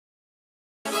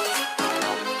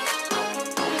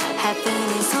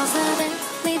happening so suddenly.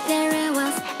 There it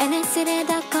was, an incident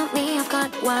that caught me off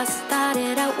guard. Was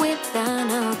started out with a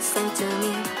note sent to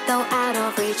me, though out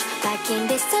of reach. Back in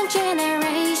distant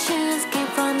generations, came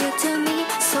from you to me.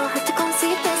 So hard to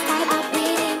conceive this type of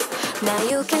meaning. Now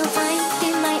you can find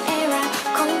in my era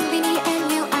convenient and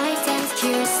new items.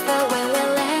 Here's the way we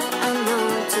left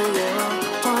unknown to you.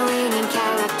 Pouring in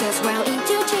characters while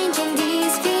interchanging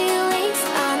these feelings.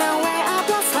 Unaware of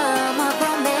blossom of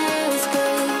romance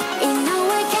grew. In no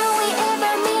way can we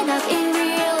ever meet up in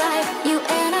real life. You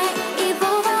and I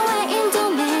evolve away in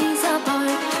domains apart.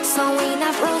 Sewing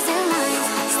up rows and lines,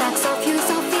 stacks of views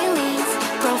of feelings.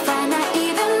 Profile not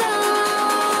even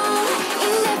known.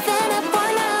 Indefinite for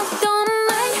now. Don't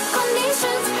mind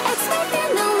conditions.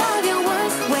 Expecting to love your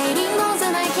words. Waiting goes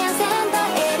and I can't stand that.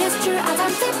 It is true as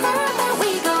I'm different, but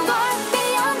we go far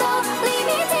beyond all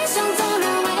limitations on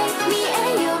our way. Me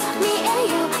and you,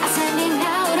 are sending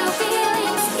out our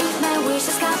feelings. If my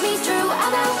wishes got me through,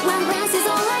 about one glance is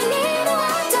all I need. I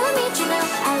want to meet you now.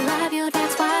 I love you,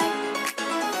 that's why.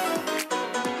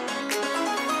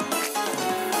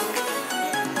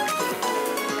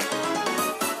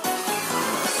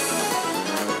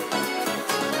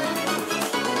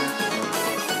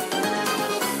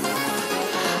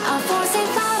 Unforcing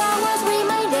thought I was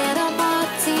reminded of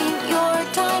what's in your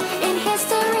time. In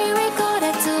history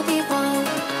recorded to be wrong.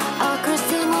 Occurs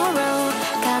tomorrow,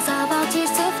 cause about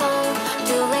years to fall.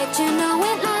 To let you know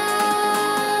it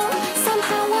now.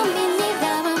 Somehow a minute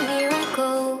of a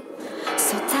miracle.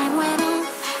 So time went on,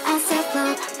 as I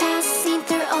flowed, passing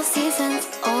through all seasons.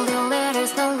 All your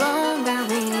letters no longer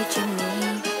reaching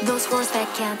me. Those words that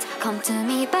can't come to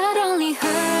me, but only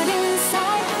hurt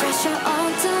inside. Pressure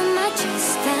onto my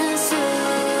chest and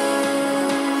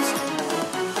soothes.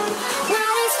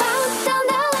 What is found down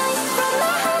the line from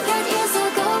 100 years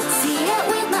ago? See it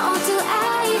with my own two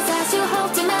eyes as you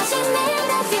hope to imagine in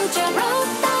the future. Road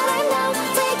that I'm now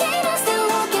taking and still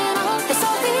walking on. This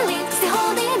old feeling, still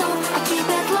holding on. I keep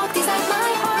it locked inside my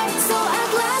heart. So at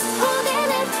last, holding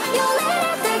it, your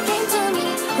letter that came to me.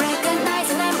 Recognize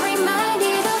and I'm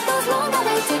reminded of those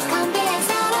long-awaited confidence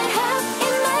that I have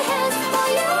in my hands. For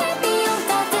you and beyond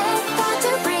that day, thought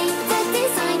to bring that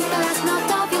design. The last note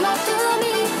of your love to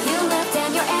me. You left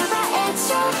and your era, it's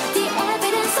sure. The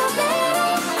evidence of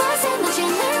living, crossing the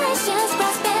generations,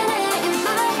 grasping it in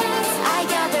my hands. I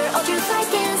gather all truth I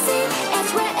can see.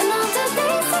 It's written on the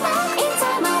days about. In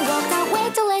time I walk that way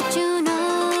to let you know.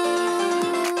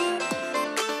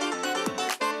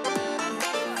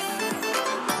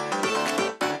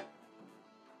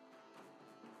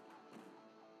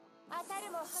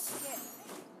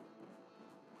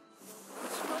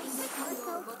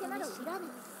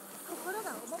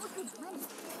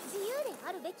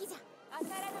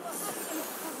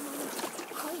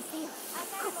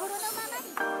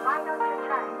 Why don't you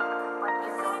try what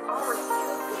you will always do?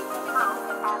 Now,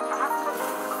 and perhaps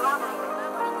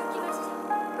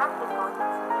lucky points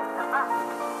the bus.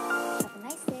 Have a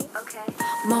nice day. Okay.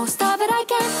 Most of it I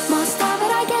can, most of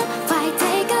it I can. If I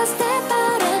take a step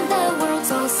out in the world,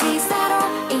 so sees that all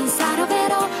inside of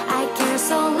it all. I care,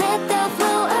 so let the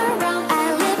flow around.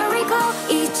 I live and recall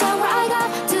each hour I got.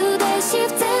 Today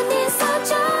shifting is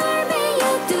such a journey,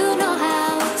 you do know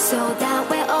how. So that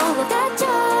way all of that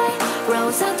joy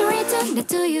rolls out to return it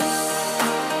to you.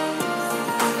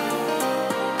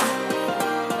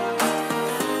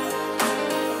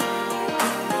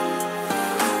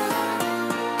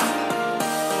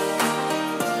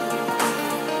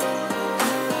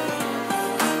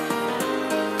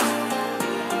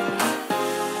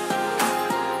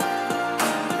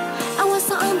 I was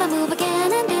so on the move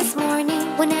again, and this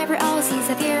morning, whenever all seas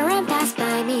appear and pass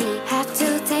by me, have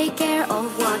to take care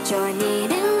of what you're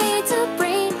needing me to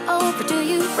bring over to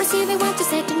you. Receiving what you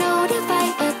said to notify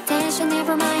attention.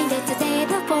 Never mind that today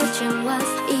the fortune was.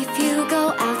 If you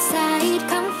go outside,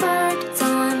 comfort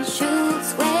zone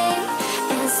shoes way.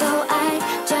 And so I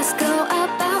just go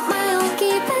about my own,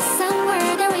 keep it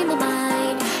somewhere there in my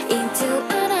mind, into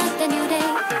another new day.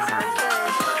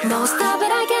 Most of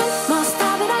it I can, most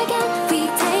of it I can. We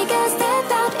take a step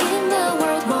out in the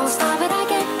world. Most of it I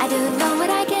can, I do know what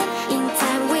I can. In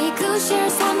time we could share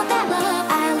some of that love.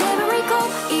 I live and recall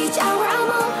each hour I'm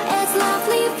on. It's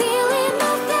lovely feeling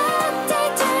of that day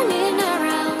turning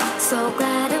around. So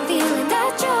glad I'm feeling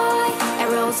that joy.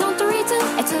 Arrows on to return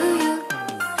it to you.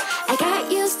 I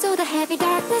got used to the heavy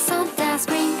darkness on the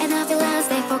screen, and I realized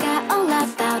they forgot all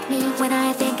about me. When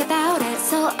I think about it,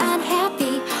 so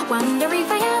unhappy, wonder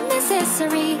if I am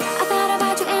necessary. I thought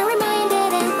about you and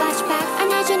reminded and flashback. I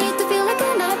know you need to feel like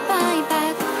I'm not fine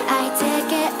back. I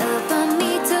take it upon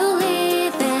me to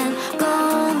live and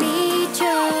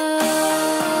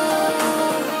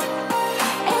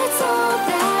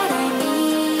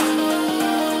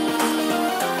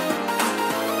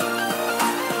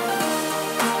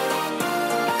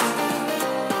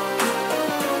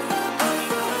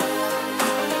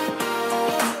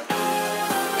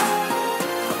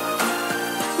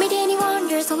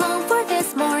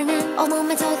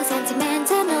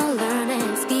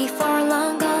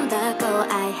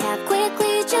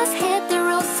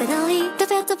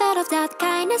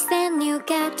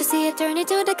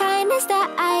happiness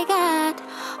that I got.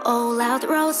 All out,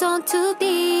 rose on to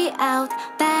be out.